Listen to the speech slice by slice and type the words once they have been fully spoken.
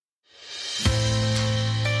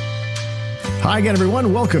Hi again,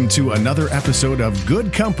 everyone. Welcome to another episode of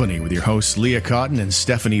Good Company with your hosts, Leah Cotton and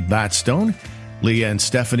Stephanie Batstone. Leah and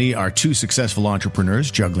Stephanie are two successful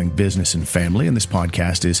entrepreneurs juggling business and family, and this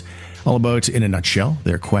podcast is all about, in a nutshell,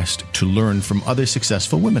 their quest to learn from other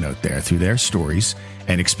successful women out there through their stories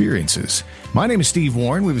and experiences. My name is Steve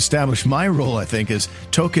Warren. We've established my role, I think, as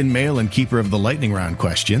token male and keeper of the lightning round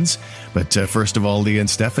questions. But first of all, Leah and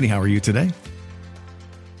Stephanie, how are you today?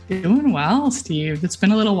 Doing well, Steve. It's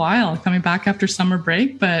been a little while coming back after summer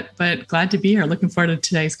break, but glad to be here. Looking forward to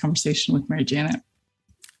today's conversation with Mary Janet.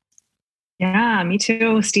 Yeah, me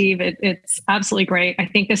too, Steve. It's absolutely great. I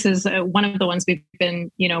think this is one of the ones we've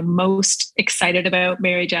been, most excited about,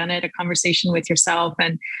 Mary Janet, a conversation with yourself.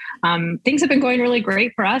 And things have been going really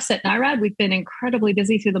great for us at NIRAD. We've been incredibly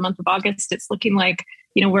busy through the month of August. It's looking like,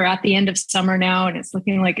 we're at the end of summer now, and it's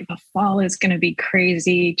looking like the fall is going to be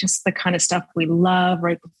crazy. Just the kind of stuff we love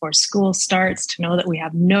right before school starts, to know that we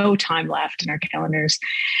have no time left in our calendars.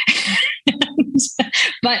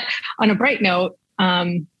 But on a bright note,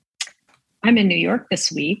 I'm in New York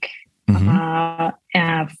this week for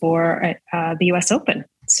the US Open.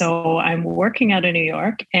 So I'm working out of New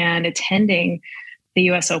York and attending the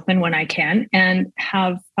US Open when I can, and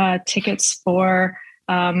have tickets for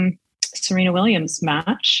Serena Williams'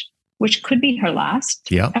 match, which could be her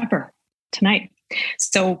last ever tonight.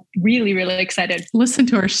 So really, really excited. Listen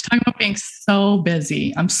to her. She's talking about being so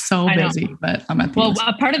busy. I'm so busy, but I'm at the Well,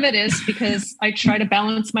 a part of it is because I try to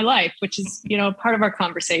balance my life, which is, part of our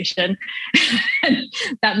conversation.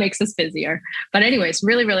 That makes us busier. But anyways,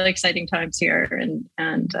 really, really exciting times here,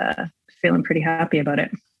 and feeling pretty happy about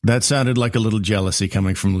it. That sounded like a little jealousy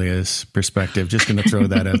coming from Leah's perspective. Just going to throw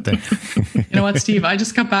that out there. You know what, Steve? I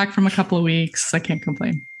just got back from a couple of weeks. I can't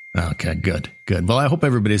complain. Okay, good. Well, I hope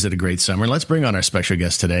everybody's had a great summer. Let's bring on our special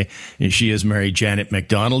guest today. She is Mary Janet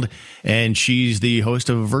McDonald, and she's the host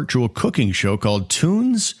of a virtual cooking show called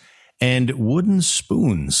Tunes and Wooden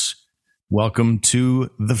Spoons. Welcome to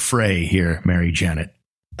the fray here, Mary Janet.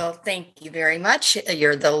 Well, thank you very much.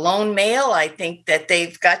 You're the lone male. I think that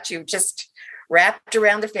they've got you just wrapped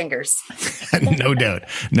around their fingers. No doubt.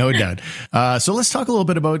 So let's talk a little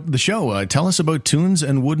bit about the show. Tell us about Tunes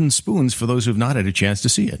and Wooden Spoons for those who've not had a chance to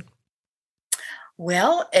see it.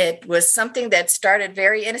 Well, it was something that started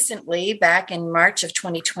very innocently back in March of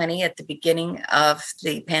 2020 at the beginning of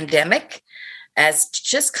the pandemic, as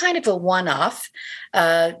just kind of a one-off,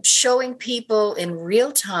 showing people in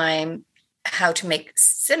real time how to make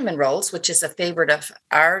cinnamon rolls, which is a favorite of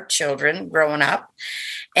our children growing up.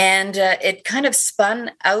 And it kind of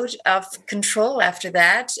spun out of control after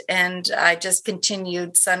that. And I just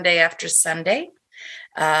continued Sunday after Sunday,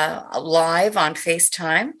 live on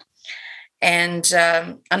FaceTime and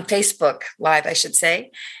on Facebook Live, I should say,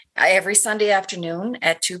 every Sunday afternoon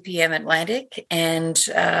at 2 p.m. Atlantic. And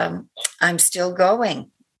I'm still going,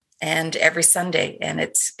 and every Sunday, and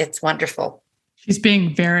it's wonderful. She's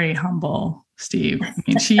being very humble, Steve. I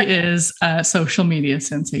mean, she is a social media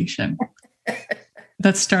sensation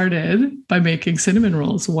that started by making cinnamon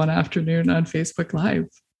rolls one afternoon on Facebook Live,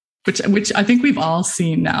 which I think we've all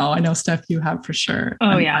seen now. I know, Steph, you have for sure.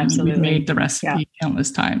 Oh, yeah, absolutely. We've made the recipe countless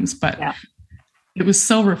times, but it was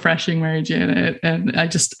so refreshing, Mary Janet. And I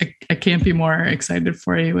can't be more excited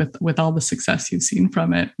for you with all the success you've seen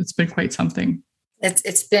from it. It's been quite something.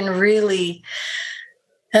 It's been really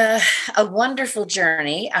a wonderful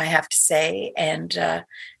journey, I have to say. And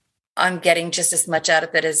I'm getting just as much out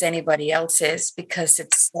of it as anybody else is, because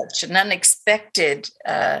it's such an unexpected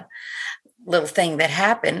little thing that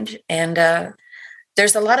happened. And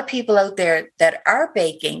there's a lot of people out there that are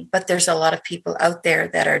baking, but there's a lot of people out there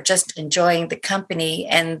that are just enjoying the company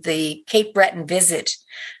and the Cape Breton visit,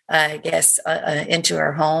 I guess, into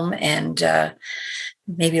our home, and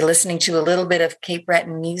maybe listening to a little bit of Cape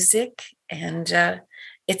Breton music. And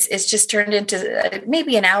it's just turned into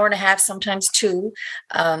maybe an hour and a half, sometimes two,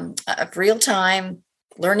 of real time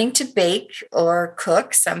learning to bake or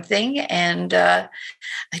cook something. And the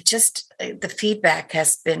feedback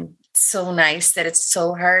has been so nice that it's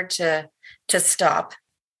so hard to stop.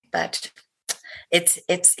 But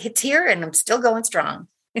it's here, and I'm still going strong.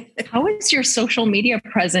 How has your social media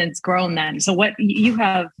presence grown then? So what you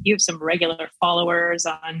have some regular followers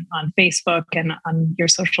on Facebook and on your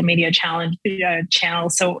social media channel.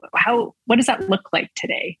 So what does that look like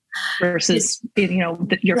today versus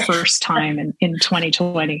your first time in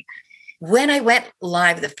 2020? When I went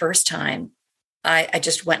live the first time, I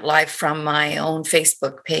just went live from my own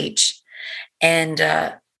Facebook page, and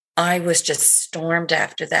I was just stormed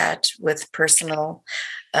after that with personal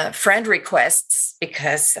friend requests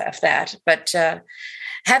because of that. But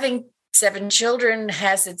having 7 children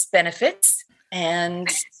has its benefits. And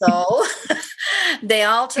so they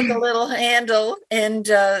all took a little handle, and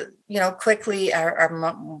quickly,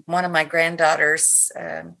 one of my granddaughters,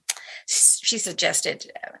 she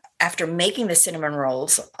suggested, after making the cinnamon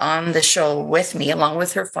rolls on the show with me, along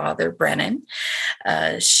with her father, Brennan,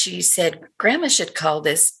 she said, Grandma should call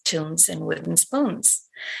this Tunes and Wooden Spoons.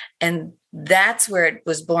 And that's where it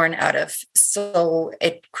was born out of. So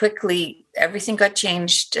it quickly, everything got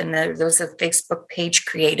changed, and there was a Facebook page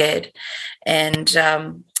created. And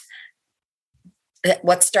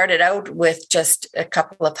what started out with just a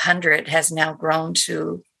couple of hundred has now grown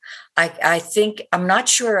to, I think, I'm not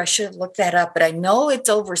sure, I should have looked that up, but I know it's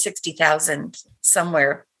over 60,000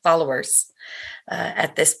 somewhere followers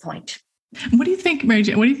at this point. What do you think, Mary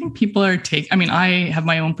Jane? What do you think people are taking? I mean, I have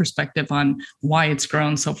my own perspective on why it's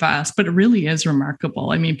grown so fast, but it really is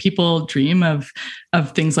remarkable. I mean, people dream of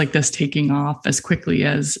things like this taking off as quickly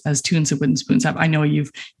as Tunes and Wooden Spoons have. I know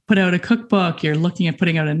you've put out a cookbook. You're looking at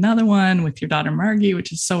putting out another one with your daughter Margie,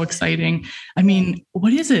 which is so exciting. I mean,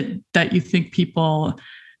 what is it that you think people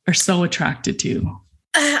are so attracted to?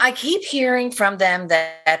 I keep hearing from them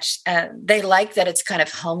that they like that it's kind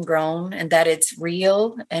of homegrown and that it's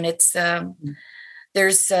real, and it's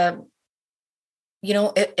there's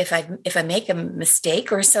if I make a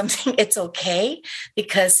mistake or something, it's okay,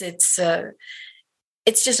 because it's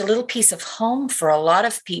just a little piece of home for a lot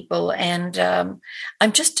of people, and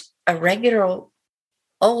I'm just a regular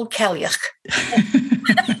old Cailleach.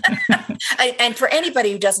 And for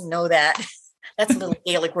anybody who doesn't know that, that's a little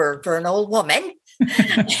Gaelic word for an old woman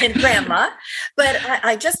and grandma. But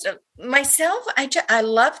I just, myself, I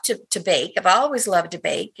love to bake. I've always loved to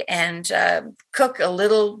bake and cook a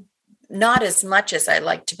little, not as much as I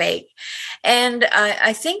like to bake. And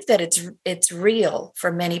I think that it's real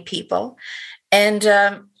for many people. And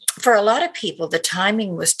for a lot of people, the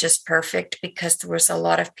timing was just perfect, because there was a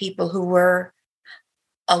lot of people who were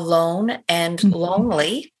alone and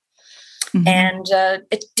lonely. Mm-hmm. And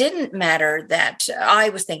it didn't matter that I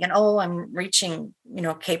was thinking, I'm reaching,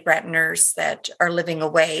 Cape Bretoners that are living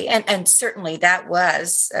away. And certainly that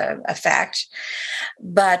was a fact.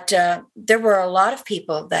 But there were a lot of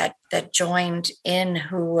people that joined in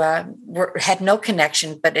who had no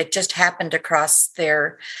connection, but it just happened across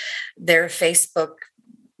their Facebook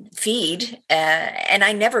feed, and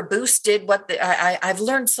I never boosted I've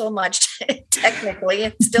learned so much technically,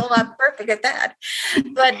 and still not perfect at that,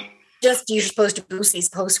 but just, you're supposed to boost these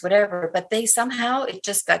posts, whatever, but it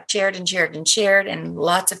just got shared and shared and shared, and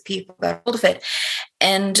lots of people got hold of it.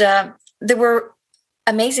 And there were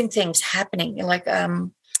amazing things happening. Like,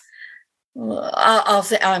 I'm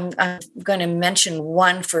going to mention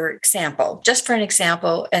one, for example, just for an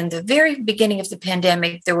example. In the very beginning of the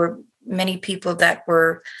pandemic, there were many people that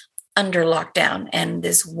were under lockdown. And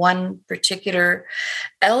this one particular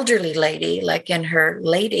elderly lady, like in her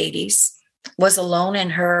late 80s, was alone in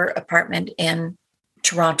her apartment in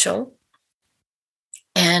Toronto.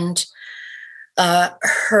 And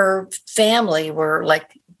her family were,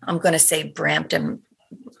 like, I'm going to say Brampton,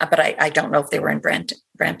 but I don't know if they were in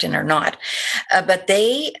Brampton or not. But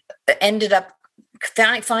they ended up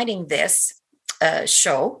finding this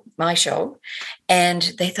show, my show, and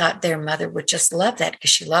they thought their mother would just love that, because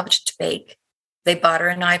she loved to bake. They bought her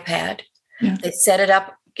an iPad. Yeah. They set it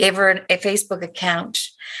up, gave her a Facebook account,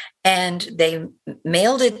 and they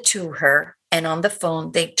mailed it to her. And on the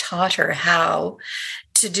phone, they taught her how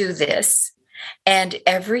to do this. And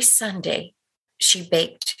every Sunday, she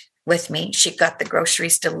baked with me. She got the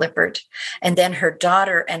groceries delivered. And then her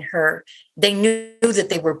daughter and they knew that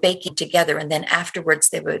they were baking together. And then afterwards,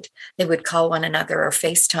 they would call one another or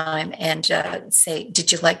FaceTime and say,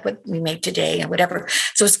 did you like what we made today, and whatever.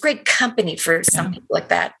 So it's great company for some people like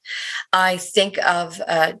that. I think of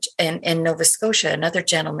in Nova Scotia, another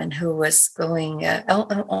gentleman who was going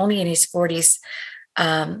only in his 40s,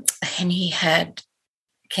 and he had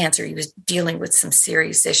cancer. He was dealing with some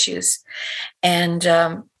serious issues.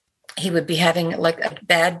 And he would be having like a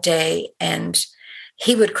bad day, and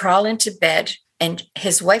he would crawl into bed, and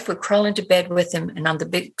his wife would crawl into bed with him. And on the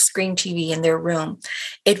big screen TV in their room,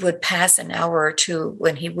 it would pass an hour or two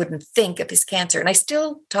when he wouldn't think of his cancer. And I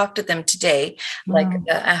still talk to them today. Wow. Like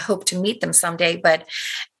I hope to meet them someday, but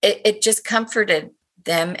it just comforted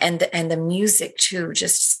them. And the music too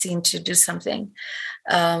just seemed to do something.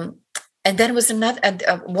 And then it was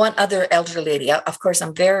one other elderly lady. Of course,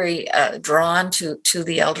 I'm very drawn to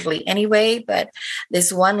the elderly anyway, but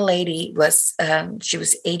this one lady was, she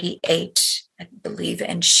was 88, I believe,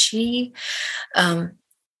 and she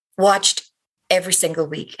watched every single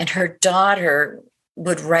week. And her daughter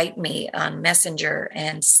would write me on Messenger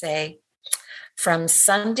and say, from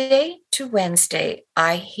Sunday to Wednesday,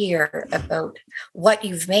 I hear about what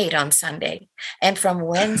you've made on Sunday. And from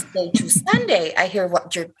Wednesday to Sunday, I hear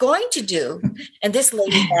what you're going to do. And this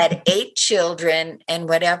lady had 8 children and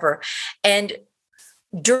whatever. And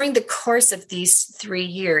during the course of these 3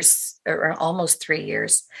 years, or almost 3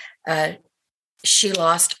 years, she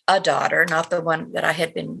lost a daughter, not the one that I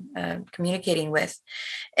had been communicating with.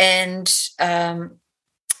 And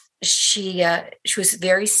she was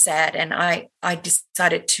very sad, and I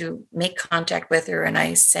decided to make contact with her, and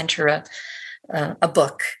I sent her a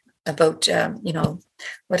book about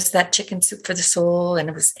what is that, Chicken Soup for the Soul, and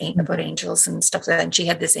it was about angels and stuff like that. And she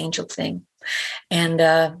had this angel thing, and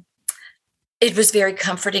it was very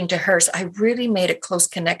comforting to her. So I really made a close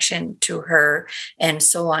connection to her, and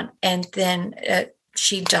so on. And then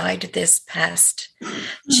she died this past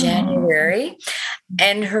January,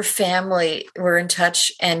 and her family were in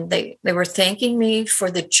touch, and they were thanking me for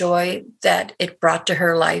the joy that it brought to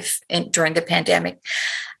her life during the pandemic.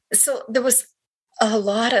 So there was a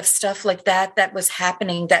lot of stuff like that was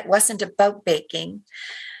happening that wasn't about baking.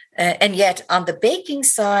 And yet on the baking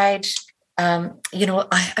side,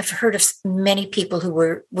 I've heard of many people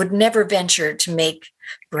who would never venture to make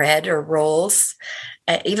bread or rolls.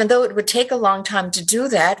 Even though it would take a long time to do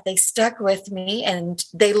that, they stuck with me and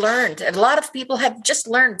they learned. A lot of people have just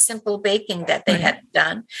learned simple baking that they had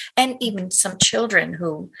done, and even some children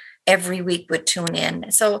who every week would tune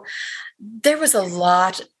in. So there was a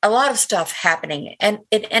lot of stuff happening, and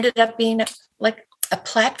it ended up being like a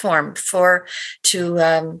platform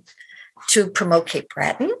to promote Cape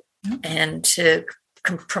Breton and to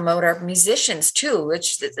promote our musicians too,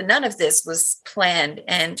 which none of this was planned,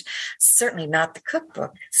 and certainly not the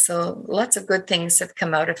cookbook. So lots of good things have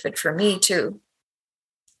come out of it for me too.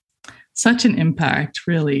 Such an impact,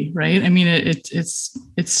 really, right? I mean,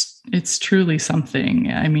 it's truly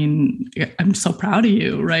something. I mean, I'm so proud of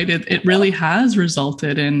you, right? It really has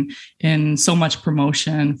resulted in so much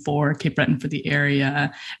promotion for Cape Breton, for the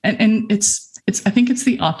area, and I think it's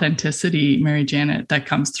the authenticity, Mary Janet, that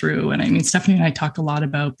comes through. And I mean, Stephanie and I talk a lot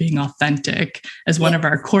about being authentic as one of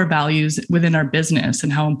our core values within our business,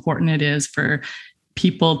 and how important it is for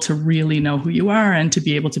people to really know who you are and to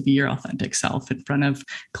be able to be your authentic self in front of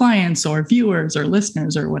clients or viewers or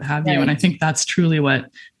listeners or what have you. And I think that's truly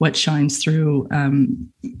what shines through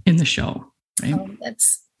in the show. Right? Oh,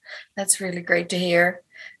 that's really great to hear.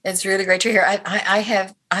 It's really great to hear.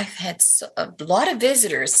 I've had a lot of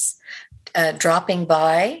visitors dropping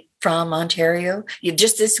by from Ontario.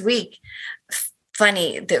 Just this week,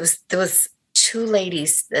 funny, there was 2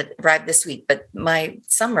 ladies that arrived this week, but my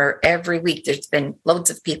summer, every week, there's been loads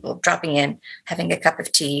of people dropping in, having a cup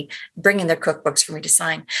of tea, bringing their cookbooks for me to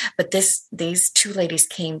sign. But these 2 ladies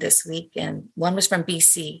came this week, and one was from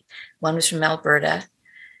BC, one was from Alberta,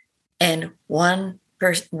 and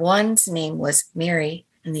one's name was Mary,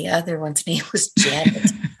 and the other one's name was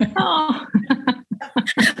Janet. Oh.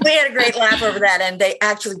 We had a great laugh over that, and they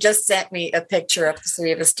actually just sent me a picture of the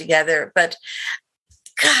 3 of us together. But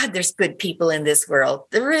God, there's good people in this world.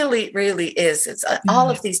 There really, really is. It's all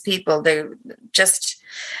of these people.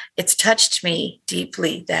 It's touched me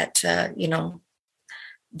deeply that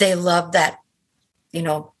they love that,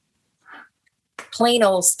 plain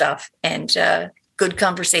old stuff, and good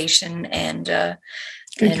conversation, and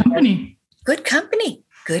good company. Good company.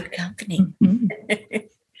 Good company. Mm-hmm.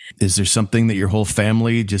 Is there something that your whole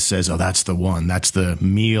family just says, oh, that's the one, that's the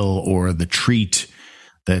meal or the treat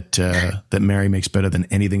that Mary makes better than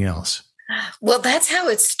anything else? Well, that's how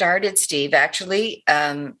it started, Steve. Actually,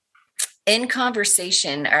 in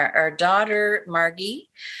conversation, our daughter, Margie,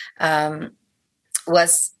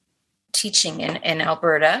 was teaching in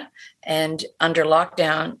Alberta and under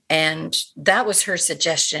lockdown. And that was her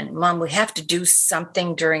suggestion. Mom, we have to do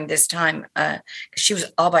something during this time. She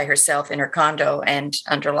was all by herself in her condo and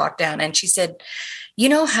under lockdown. And she said, you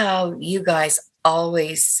know how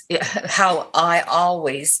I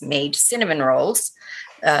always made cinnamon rolls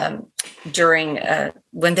during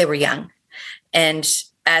when they were young. And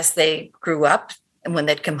as they grew up, and when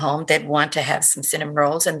they'd come home, they'd want to have some cinnamon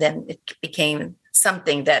rolls. And then it became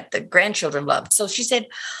something that the grandchildren loved. So she said,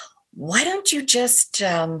 why don't you just,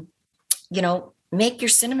 make your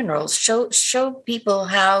cinnamon rolls, show people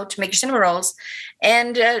how to make your cinnamon rolls,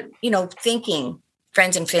 and, thinking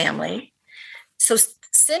friends and family. So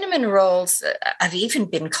cinnamon rolls, I've even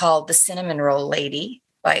been called the cinnamon roll lady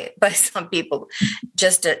by some people.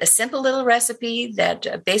 Just a simple little recipe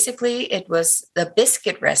that basically it was the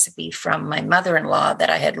biscuit recipe from my mother-in-law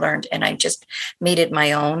that I had learned, and I just made it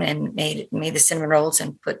my own and made the cinnamon rolls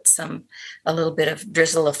and put a little bit of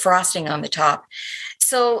drizzle of frosting on the top.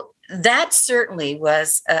 So that certainly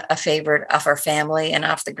was a favorite of our family and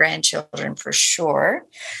of the grandchildren for sure.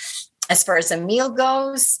 As far as a meal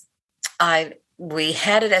goes, we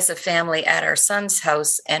had it as a family at our son's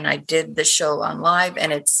house, and I did the show on live,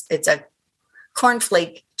 and it's a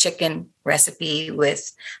cornflake chicken recipe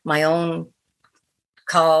with my own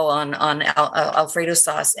call on Alfredo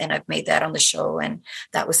sauce, and I've made that on the show, and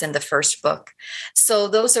that was in the first book. So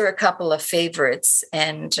those are a couple of favorites,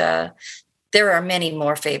 and there are many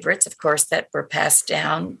more favorites, of course, that were passed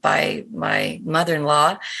down by my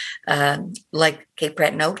mother-in-law, like Cape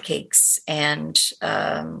Breton oatcakes and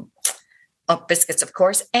biscuits, of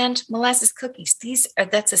course, and molasses cookies.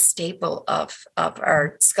 That's a staple of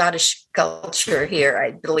our Scottish culture here,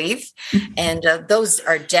 I believe. And those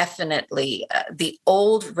are definitely the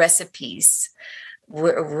old recipes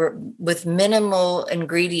with minimal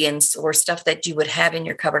ingredients or stuff that you would have in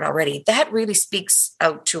your cupboard already. That really speaks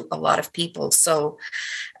out to a lot of people. So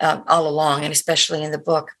all along, and especially in the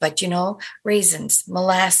book, but raisins,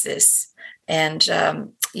 molasses, and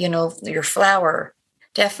your flour.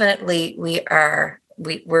 Definitely,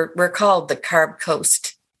 we're called the Carb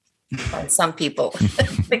Coast by some people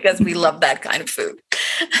because we love that kind of food.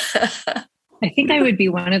 I think I would be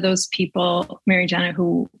one of those people, Mary Janet,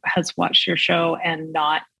 who has watched your show and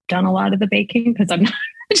not done a lot of the baking, because I'm not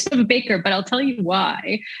much of a baker, but I'll tell you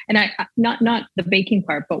why. And I not the baking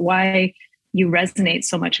part, but why you resonate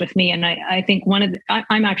so much with me. And I think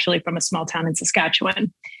I'm actually from a small town in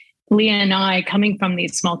Saskatchewan. Leah and I, coming from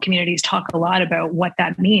these small communities, talk a lot about what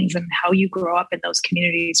that means and how you grow up in those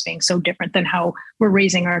communities being so different than how we're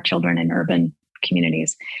raising our children in urban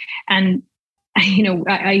communities. And,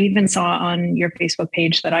 I even saw on your Facebook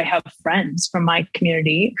page that I have friends from my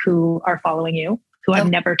community who are following you, who I've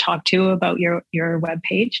never talked to about your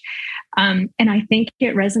webpage. And I think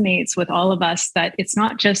it resonates with all of us that it's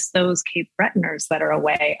not just those Cape Bretoners that are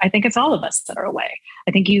away. I think it's all of us that are away.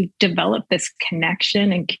 I think you develop this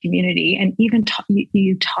connection and community, and even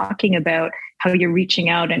you talking about how you're reaching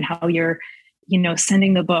out and how you're,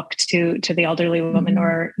 sending the book to the elderly woman,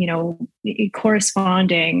 or,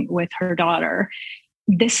 corresponding with her daughter.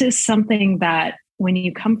 This is something that when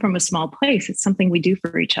you come from a small place, it's something we do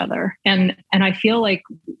for each other. And I feel like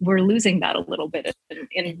we're losing that a little bit.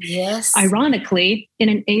 Yes. Ironically, in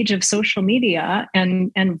an age of social media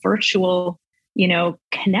and virtual,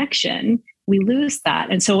 connection, we lose that.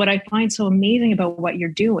 And so what I find so amazing about what you're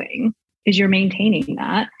doing is you're maintaining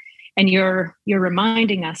that, and you're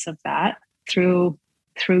reminding us of that through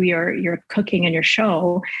your cooking and your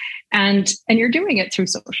show, and you're doing it through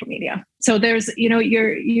social media. So there's, you're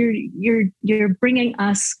bringing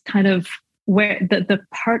us kind of where the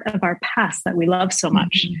part of our past that we love so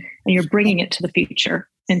much, and you're bringing it to the future,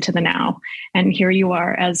 into the now. And here you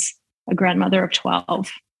are as a grandmother of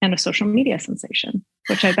 12 and a social media sensation,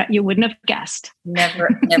 which I bet you wouldn't have guessed.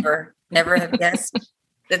 Never have guessed.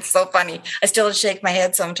 It's so funny. I still shake my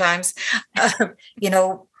head sometimes.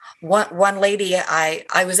 One lady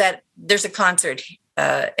I was at, there's a concert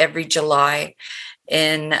every July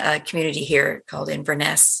in a community here called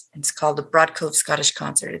Inverness. It's called the Broadcove Scottish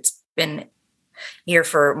Concert. It's been here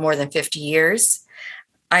for more than 50 years.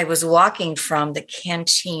 I was walking from the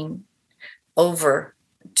canteen over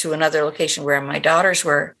to another location where my daughters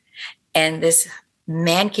were, and this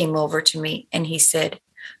man came over to me and he said,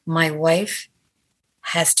 "My wife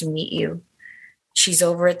has to meet you. She's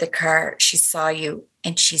over at the car. She saw you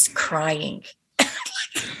and she's crying."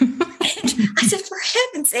 And I said, "For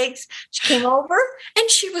heaven's sakes." She came over and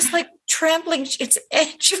she was like trembling.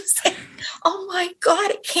 And she was like, "Oh my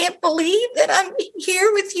God, I can't believe that I'm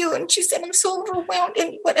here with you." And she said, "I'm so overwhelmed,"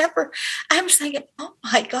 and whatever. I was thinking, oh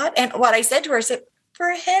my God. And what I said to her, I said, "For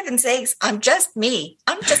heaven's sakes, I'm just me.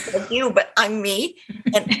 I'm just like you, but I'm me.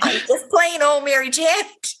 And I'm just plain old Mary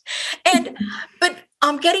Janet." But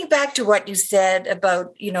I'm getting back to what you said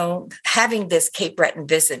about, having this Cape Breton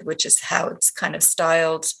visit, which is how it's kind of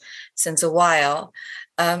styled since a while.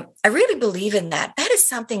 I really believe in that. That is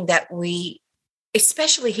something that we,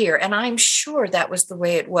 especially here, and I'm sure that was the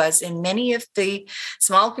way it was in many of the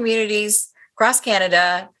small communities across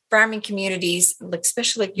Canada, farming communities,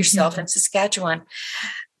 especially like yourself in Saskatchewan.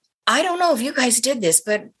 I don't know if you guys did this,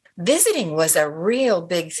 but visiting was a real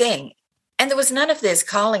big thing. And there was none of this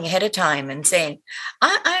calling ahead of time and saying,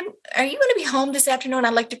 are you going to be home this afternoon?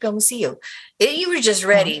 I'd like to come see you. You were just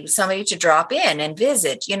ready, somebody to drop in and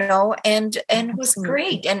visit, and it was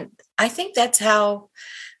great. And I think that's how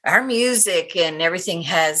our music and everything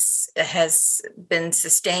has been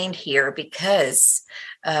sustained here, because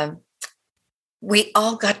we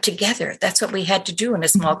all got together. That's what we had to do in a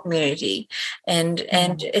small community. And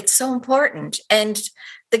it's so important. And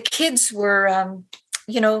the kids were,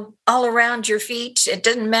 all around your feet. It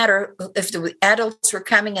didn't matter if the adults were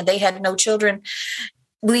coming and they had no children.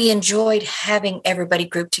 We enjoyed having everybody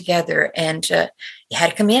grouped together, and you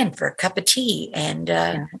had to come in for a cup of tea, and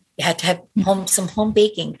you had to have some home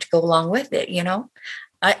baking to go along with it.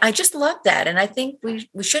 I just love that. And I think we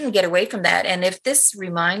shouldn't get away from that. And if this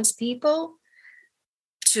reminds people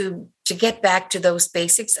to get back to those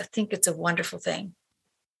basics, I think it's a wonderful thing.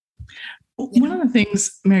 One of the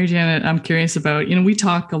things, Mary Janet, I'm curious about, we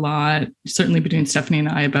talk a lot, certainly between Stephanie and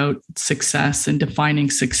I, about success and defining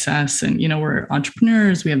success. And, we're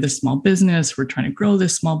entrepreneurs, we have this small business, we're trying to grow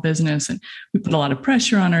this small business, and we put a lot of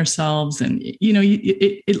pressure on ourselves. And,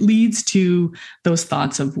 it leads to those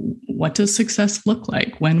thoughts of, what does success look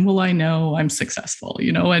like? When will I know I'm successful?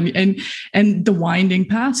 And the winding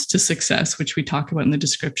path to success, which we talk about in the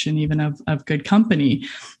description, even of Good Company.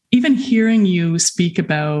 Even hearing you speak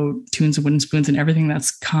about Tunes and Wooden Spoons and everything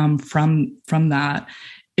that's come from that,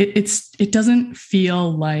 it doesn't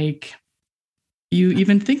feel like you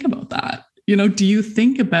even think about that. Do you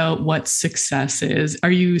think about what success is?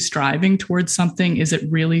 Are you striving towards something? Is it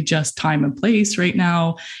really just time and place right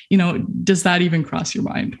now? Does that even cross your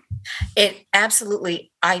mind? It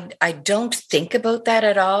absolutely. I don't think about that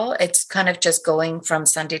at all. It's kind of just going from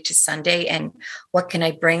Sunday to Sunday and what can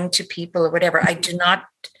I bring to people or whatever. I do not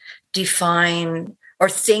define or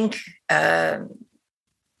think that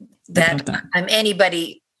I'm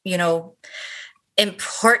anybody,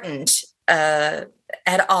 important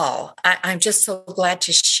at all. I'm just so glad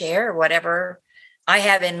to share whatever I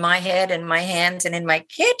have in my head and my hands and in my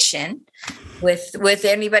kitchen with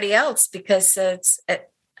anybody else, because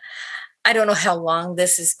I don't know how long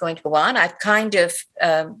this is going to go on. I've kind of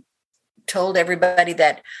told everybody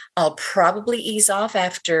that I'll probably ease off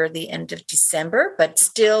after the end of December, but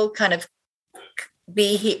still kind of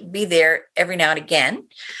be there every now and again.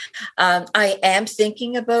 I am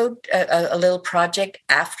thinking about a little project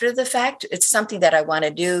after the fact. It's something that I want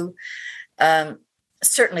to do.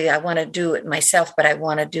 Certainly I want to do it myself, but I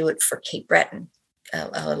want to do it for Cape Breton,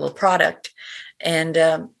 a little product. And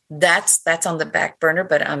that's on the back burner,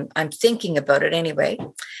 but I'm thinking about it anyway.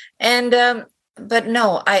 And but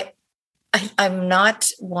no, I'm not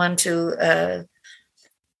one to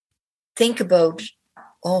think about,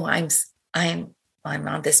 I'm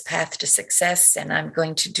on this path to success and I'm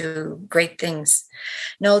going to do great things.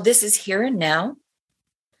 No, this is here and now.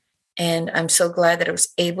 And I'm so glad that I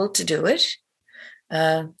was able to do it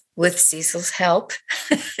with Cecil's help.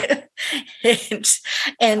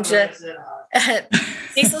 and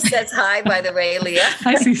Cecil says hi, by the way, Leah.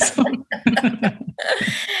 Hi, Cecil.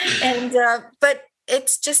 And but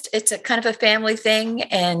it's a kind of a family thing,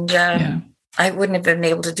 and I wouldn't have been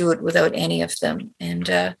able to do it without any of them.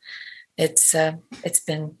 And it's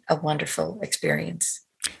been a wonderful experience.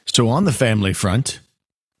 So on the family front,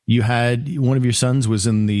 you had one of your sons was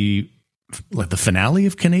in the finale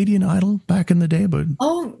of Canadian Idol back in the day, but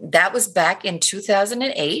that was back in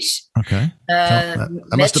 2008. Okay, that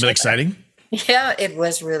must have been exciting. Yeah, it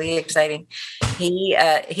was really exciting.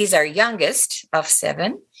 He's our youngest of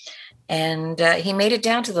 7. And he made it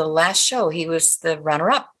down to the last show. He was the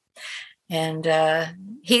runner-up. And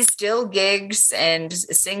he still gigs and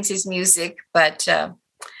sings his music. But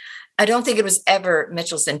I don't think it was ever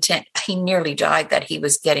Mitchell's intent. He nearly died that he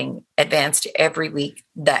was getting advanced every week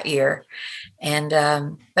that year. And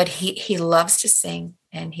but he loves to sing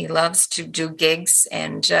and he loves to do gigs.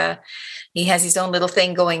 And he has his own little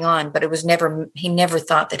thing going on. But he never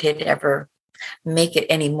thought that he'd ever make it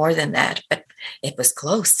any more than that, but it was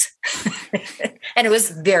close. And it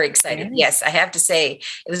was very exciting. Yes, I have to say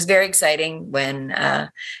it was very exciting when,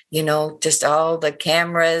 just all the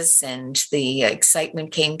cameras and the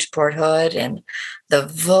excitement came to Port Hood and the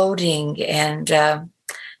voting, and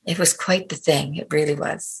it was quite the thing. It really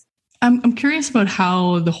was. I'm curious about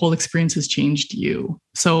how the whole experience has changed you.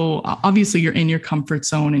 So obviously you're in your comfort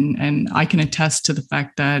zone, and I can attest to the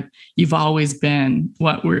fact that you've always been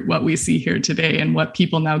what we see here today and what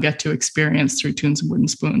people now get to experience through Tunes and Wooden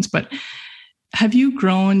Spoons. But have you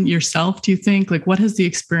grown yourself, do you think? Like, how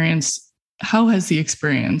has the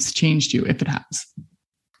experience changed you, if it has?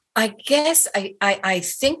 I guess I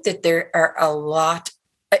think that there are a lot,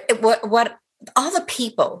 what all the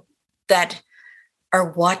people that are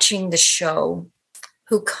watching the show,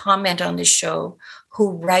 who comment on the show,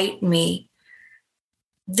 who write me,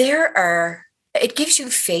 it gives you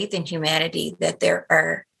faith in humanity that there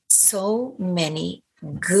are so many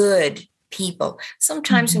good people.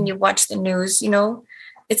 Sometimes when you watch the news,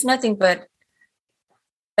 it's nothing but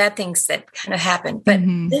bad things that kind of happen. But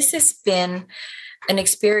this has been an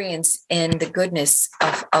experience in the goodness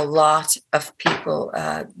of a lot of people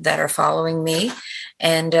that are following me,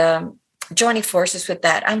 and joining forces with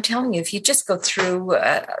that. I'm telling you, if you just go through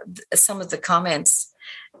some of the comments,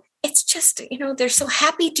 it's just, they're so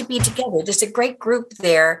happy to be together. There's a great group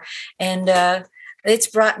there, and it's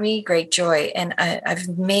brought me great joy. And I've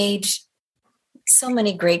made so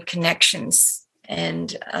many great connections,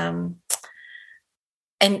 and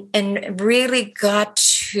really got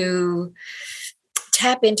to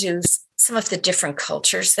tap into some of the different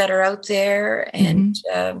cultures that are out there, and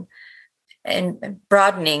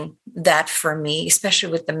broadening that for me,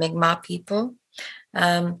 especially with the Mi'kmaq people.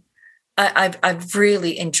 I've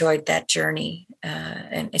really enjoyed that journey,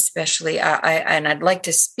 and especially I'd like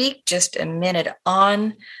to speak just a minute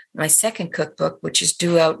on my second cookbook, which is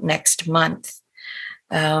due out next month.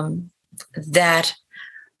 That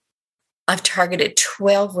I've targeted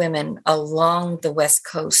 12 women along the west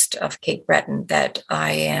coast of Cape Breton that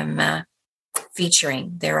I am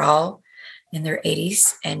featuring. They're all in their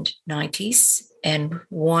 80s and 90s, and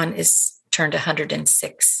one is turned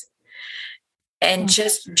 106. And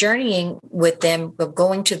just journeying with them,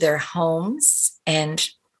 going to their homes and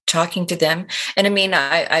talking to them. And I mean,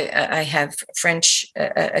 I have French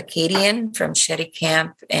Acadian from Shetty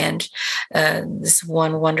Camp, and this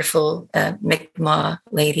one wonderful Mi'kmaq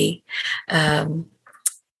lady,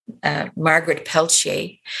 Margaret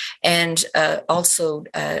Peltier, and also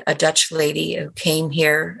a Dutch lady who came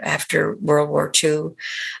here after World War II,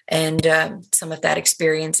 and some of that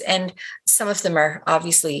experience. And some of them are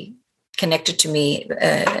obviously connected to me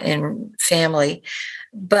in family,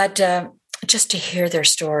 but just to hear their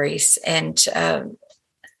stories, and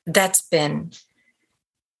that's been,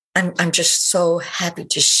 I'm just so happy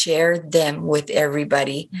to share them with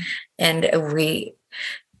everybody. And we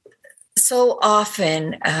so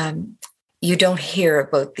often you don't hear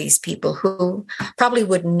about these people who probably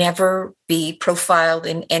would never be profiled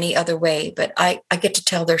in any other way, but I get to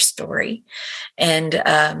tell their story. And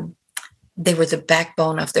they were the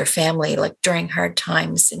backbone of their family, like during hard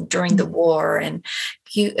times and during the war, and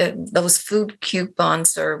those food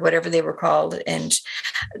coupons or whatever they were called, and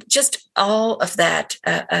just all of that.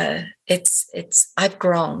 I've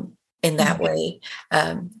grown in that way.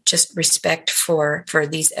 Just respect for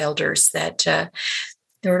these elders, that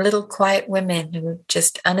they were little quiet women who were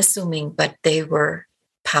just unassuming, but they were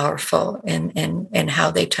powerful in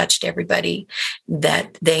how they touched everybody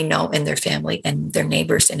that they know in their family and their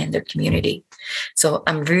neighbors and in their community. So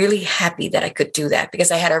I'm really happy that I could do that,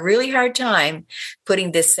 because I had a really hard time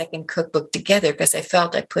putting this second cookbook together, because I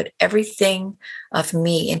felt I put everything of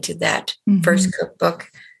me into that first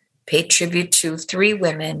cookbook, paid tribute to 3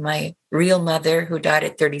 women: my real mother, who died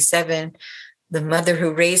at 37, the mother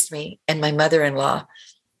who raised me, and my mother-in-law.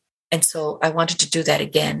 And so I wanted to do that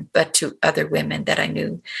again, but to other women that I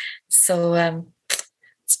knew. So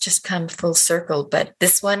it's just come full circle. But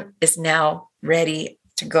this one is now ready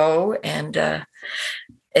to go, and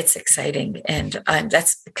it's exciting. And I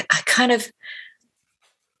kind of,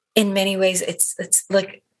 in many ways, it's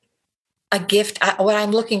like a gift. What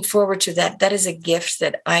I'm looking forward to, that is a gift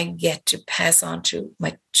that I get to pass on to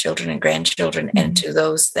my children and grandchildren, and to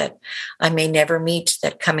those that I may never meet,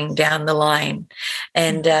 that coming down the line,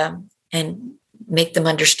 and make them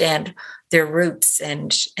understand their roots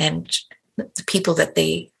and the people that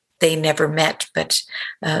they never met, but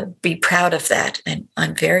be proud of that. And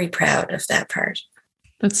I'm very proud of that part.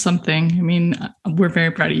 That's something. I mean, we're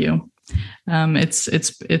very proud of you.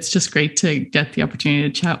 It's just great to get the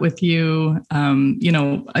opportunity to chat with you.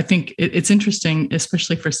 I think it's interesting,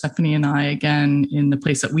 especially for Stephanie and I, again, in the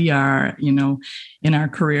place that we are, in our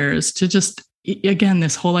careers, to just, again,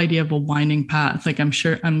 this whole idea of a winding path. Like, I'm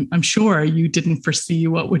sure you didn't foresee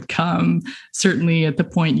what would come, certainly at the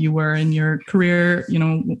point you were in your career,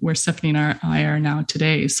 where Stephanie and I are now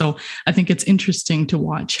today. So I think it's interesting to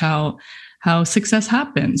watch how success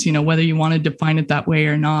happens, whether you want to define it that way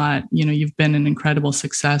or not. You've been an incredible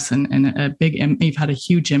success and you've had a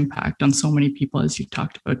huge impact on so many people, as you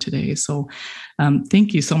talked about today. So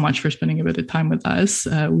thank you so much for spending a bit of time with us.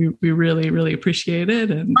 We really, really appreciate it.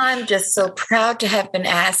 And I'm just so proud to have been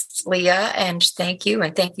asked, Leah, and thank you.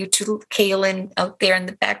 And thank you to Kaylin out there in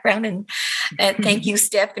the background. And thank you,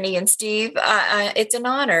 Stephanie and Steve. It's an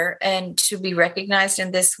honor, and to be recognized in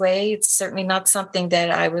this way. It's certainly not something that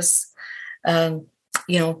I was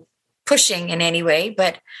pushing in any way,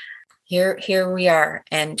 but here we are.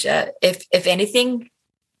 And if anything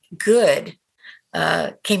good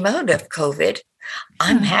came out of COVID,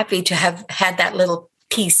 I'm happy to have had that little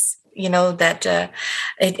piece, that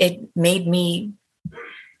it made me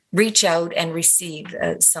reach out and receive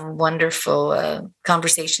some wonderful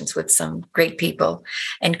conversations with some great people.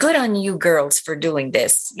 And good on you girls for doing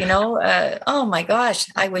this. Oh my gosh,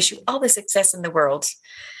 I wish you all the success in the world.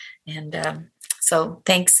 And so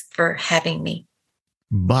thanks for having me.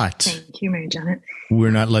 But thank you, Mary Janet.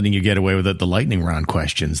 We're not letting you get away with the lightning round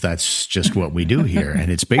questions. That's just what we do here.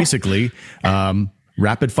 And it's basically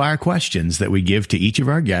rapid fire questions that we give to each of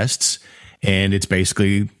our guests. And it's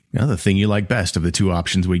basically the thing you like best of the two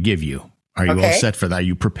options we give you. Are you all set for that? Are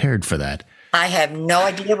you prepared for that? I have no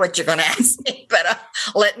idea what you're going to ask me, but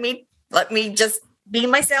let me just be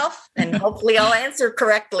myself and hopefully I'll answer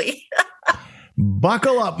correctly.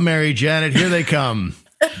 Buckle up, Mary Janet. Here they come.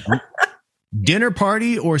 Dinner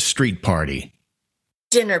party or street party?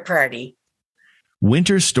 Dinner party.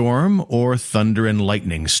 Winter storm or thunder and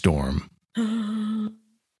lightning storm?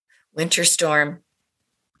 Winter storm.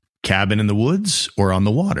 Cabin in the woods or on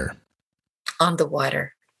the water? On the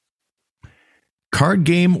water. Card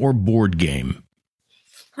game or board game?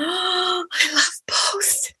 Oh, I love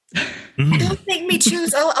both. Don't make me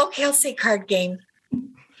choose. Oh, okay, I'll say card game.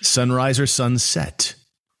 Sunrise or sunset?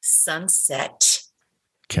 Sunset.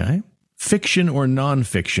 Okay. Fiction or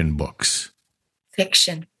nonfiction books?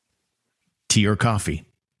 Fiction. Tea or coffee?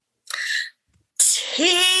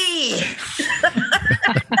 Tea.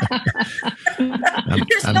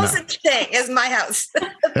 There's no such thing as my house,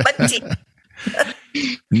 but tea.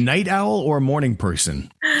 Night owl or morning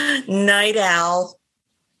person? Night owl.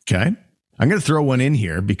 Okay. I'm going to throw one in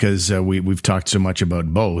here because we've talked so much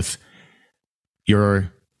about both.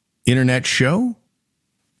 Your internet show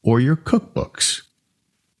or your cookbooks?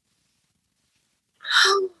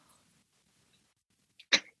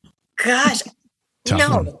 Gosh, Tough no,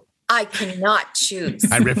 one. I cannot choose.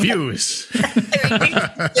 I refuse.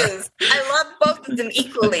 I love both of them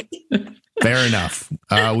equally. Fair enough.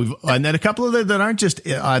 And then a couple of that aren't just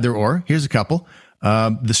either or. Here's a couple.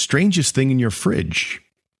 The strangest thing in your fridge.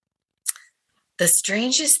 The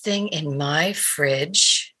strangest thing in my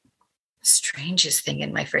fridge. Strangest thing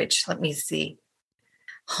in my fridge. Let me see.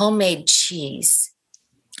 Homemade cheese.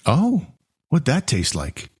 Oh, what'd that taste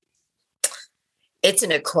like? It's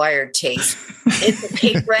an acquired taste. It's a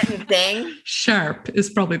Cape Breton thing. Sharp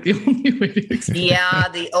is probably the only way to explain. Yeah,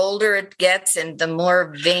 the older it gets and the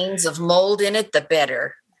more veins of mold in it, the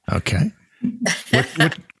better. Okay.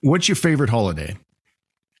 What's your favorite holiday?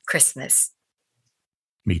 Christmas.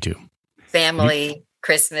 Me too. Family,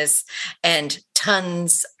 Christmas, and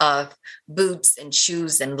tons of boots and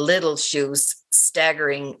shoes and little shoes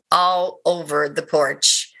staggering all over the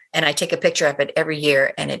porch. And I take a picture of it every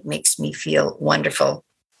year, and it makes me feel wonderful.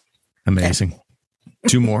 Amazing.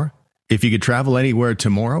 Two more. If you could travel anywhere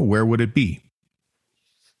tomorrow, where would it be?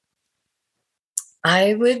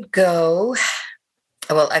 I would go,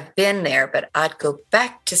 well, I've been there, but I'd go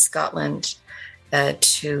back to Scotland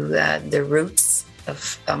to the roots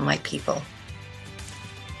of my people.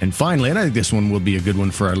 And finally, and I think this one will be a good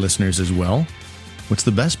one for our listeners as well. What's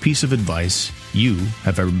the best piece of advice you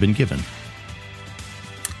have ever been given?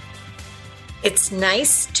 It's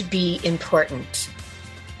nice to be important,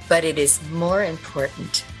 but it is more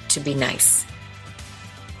important to be nice.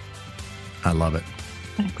 I love it.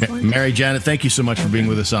 Excellent. Mary Janet, thank you so much for being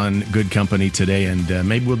with us on Good Company today. And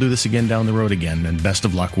maybe we'll do this again down the road again. And best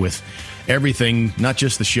of luck with everything, not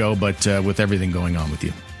just the show, but with everything going on with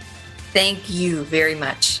you. Thank you very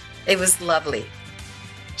much. It was lovely.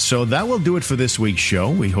 So that will do it for this week's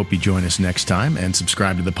show. We hope you join us next time and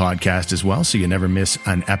subscribe to the podcast as well so you never miss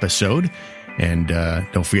an episode. And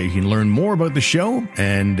don't forget, you can learn more about the show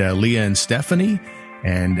and Leah and Stephanie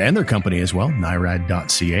and their company as well,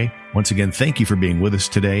 nirad.ca. Once again, thank you for being with us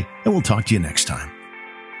today, and we'll talk to you next time.